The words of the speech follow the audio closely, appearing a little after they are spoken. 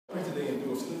here today and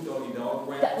do a Snoop Doggy Dogg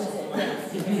rap. That was it,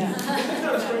 yes. It's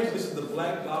kind of strange. This is the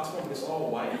black box one, but it's all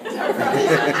white. I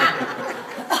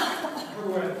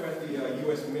remember at the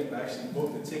U.S. Mint, I actually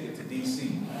booked a ticket to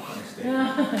D.C.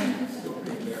 Still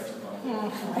pretty embarrassed about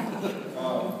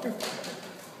that.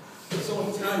 So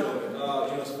in the time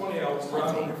limit, it's funny, I was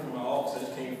driving here from my office. I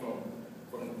just came from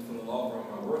the law firm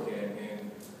I work at,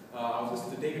 and I was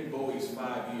listening to David Bowie's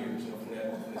 5 Years,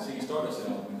 from the City Starters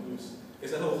album.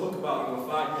 It's that whole hook about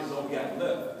 5 years is all we got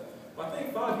left. But I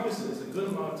think 5 years is a good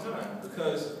amount of time,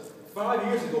 because 5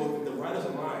 years ago, the Writers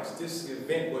of Minds, this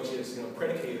event which is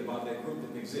predicated about that group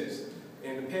that exists.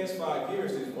 In the past 5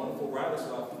 years, these wonderful writers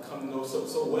who I've come to know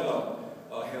so well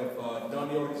have done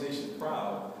the organization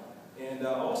proud. And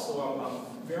also,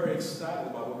 I'm very excited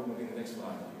about what we're going to do in the next 5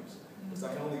 years. Because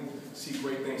I can only see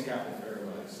great things happen for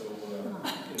everybody. So,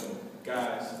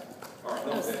 guys, all right,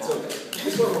 enough of that. So,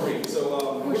 let's go to Maurice. So,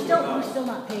 we're still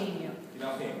not paying you. You're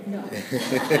not paying me? No.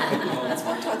 Let's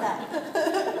work toward that.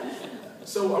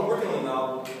 So, I'm working on a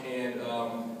novel, and,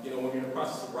 when you're in the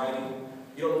process of writing,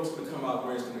 you don't know what's going to come out,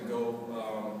 where it's going to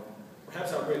go.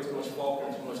 Perhaps I've read too much Faulkner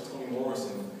and too much Toni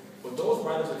Morrison. But those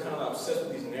writers are kind of obsessed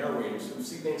with these narrators who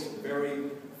see things from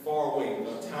very far away,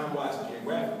 time-wise and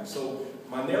geographically. So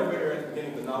my narrator at the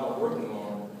beginning of the novel I'm working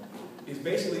on is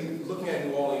basically looking at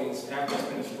New Orleans after it's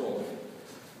been destroyed.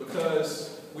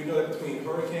 Because we know that between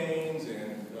hurricanes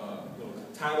and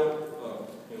tidal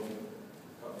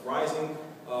rising,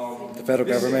 the federal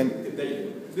government,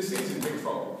 this city's in big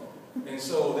trouble. And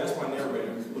so that's my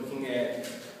narrator looking at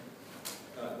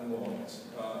New Orleans.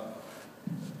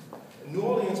 New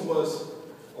Orleans was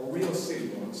a real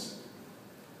city once.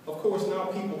 Of course, now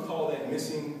people call that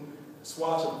missing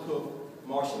swatch of cooked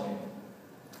marshland,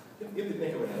 if they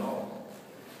think of it at all.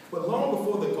 But long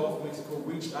before the Gulf of Mexico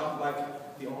reached out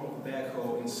like the arm of a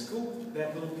backhoe and scooped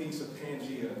that little piece of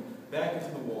Pangea back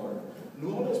into the water,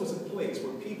 New Orleans was a place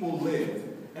where people lived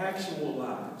actual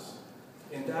lives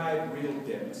and died real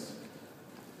deaths.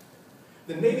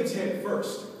 The natives had it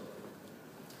first,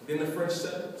 then the French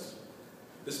settlers,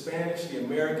 the Spanish, the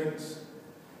Americans,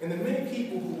 and the many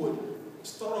people who would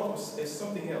start off as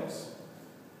something else,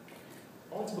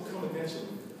 only to become eventually,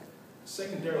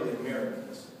 secondarily,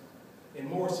 Americans, and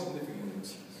more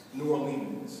significantly, New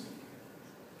Orleans.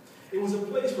 It was a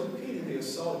place repeatedly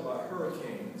assaulted by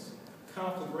hurricanes,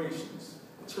 conflagrations,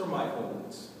 and termite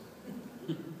holes.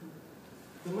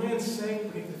 The land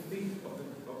sank beneath the feet of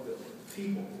the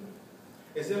people,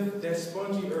 as if that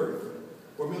spongy earth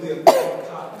were merely a ball of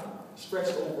cotton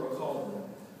stretched over a cauldron.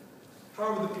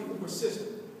 However, the people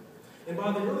persisted, and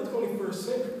by the early 21st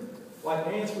century, like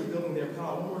ants rebuilding their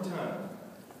pile one more time,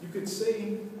 you could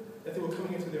say that they were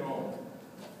coming into their own.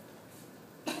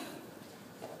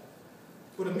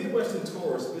 For the Midwestern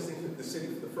tourist visiting the city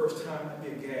for the first time might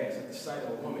be aghast at the sight of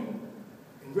a woman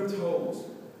in ripped hose,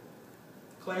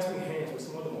 clasping hands with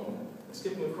some other woman, and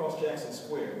skipping across Jackson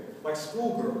Square, like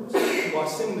schoolgirls while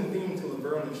singing the theme to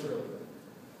Laverne and Shirley.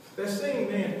 That same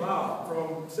man, Bob,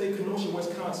 from, say, Kenosha,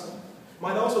 Wisconsin,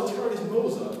 might also turn his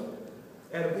nose up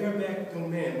at a barebacked young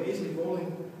man lazily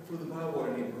rolling through the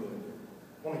Bywater neighborhood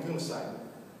on a unicycle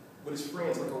with his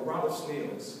friends like a rout of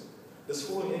snails, the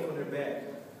swirling ink on their back,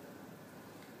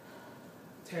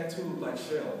 tattooed like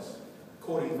shells,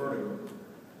 courting vertigo.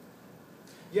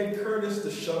 Yet Curtis,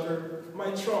 the sugar,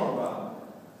 might charm Bob,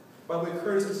 by the way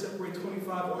Curtis could separate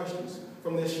 25 oysters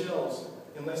from their shells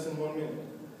in less than 1 minute,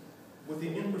 with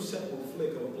the imperceptible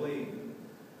flick of a blade.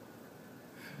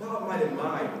 Bob might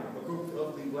admire a group of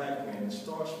ugly black men in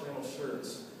starched flannel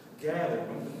shirts gathered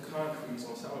under the concrete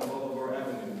on South Boulevard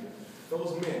Avenue.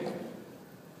 Those men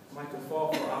might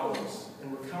guffaw for hours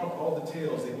and recount all the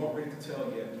tales they weren't ready to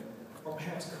tell yet, or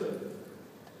perhaps could,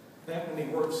 back when they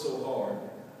worked so hard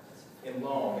and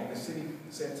long in the city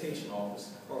sanitation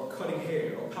office, or cutting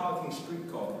hair, or piloting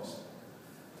streetcars.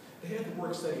 They had to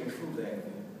work steady and true back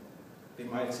then, they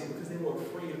might say, because they were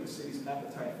afraid of the city's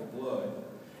appetite for blood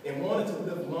and wanted to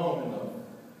live long enough,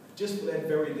 just for that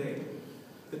very day,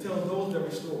 to tell those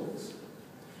very stories,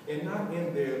 and not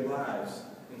end their lives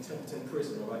in Templeton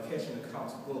prison or by catching a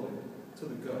cop's bullet to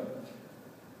the gut.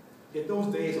 Yet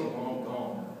those days are long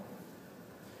gone.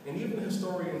 And even the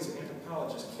historians and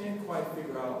anthropologists can't quite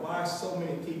figure out why so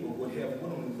many people would have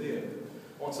willingly lived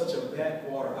on such a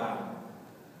backwater island,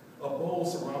 a bowl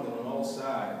surrounded on all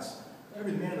sides,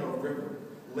 every manner of river,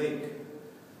 lake,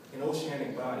 and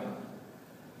oceanic body.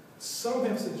 Some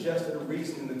have suggested a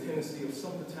reason in the tendency of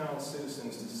some of the town's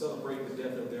citizens to celebrate the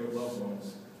death of their loved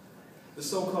ones. The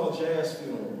so-called jazz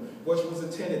funeral, which was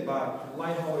attended by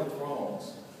lighthearted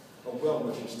throngs of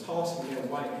well-wishers tossing their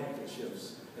white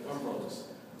handkerchiefs and umbrellas,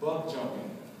 buck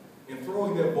jumping, and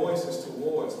throwing their voices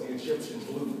towards the Egyptian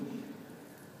blue.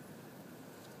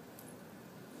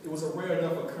 It was a rare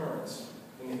enough occurrence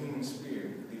in the human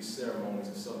spirit, these ceremonies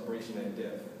of celebration at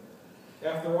death.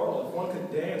 After all, if one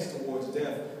could dance towards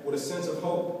death with a sense of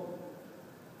hope,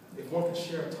 if one could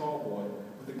share a tall boy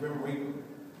with the Grim Reaper,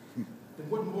 then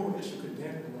what moral issue could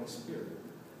dampen one's spirit?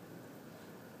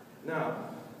 Now,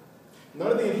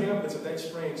 none of the inhabitants of that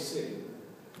strange city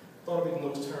thought of it in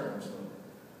those terms, though.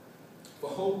 For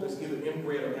hope is either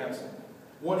inbred or absent.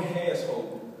 One has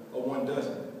hope, or one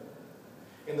doesn't.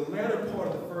 In the latter part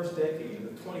of the first decade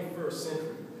of the 21st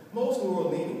century, most New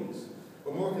Orleanians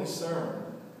were more concerned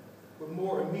with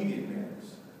more immediate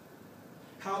matters.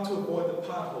 How to avoid the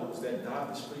potholes that dot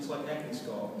the streets like acne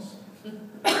scars.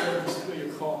 How to spill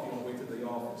your coffee on the way to the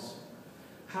office.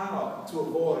 How to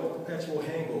avoid the perpetual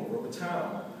hangover of a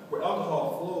town where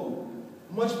alcohol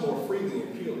flowed much more freely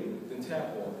and purely than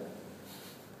tap water.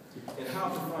 And how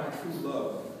to find true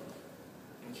love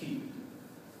and keep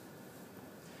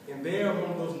it. And there,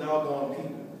 among those now gone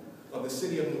people of the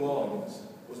city of New Orleans,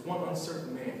 was one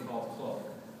uncertain man called Clark.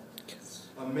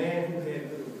 A man who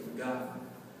had literally forgotten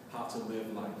how to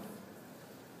live life.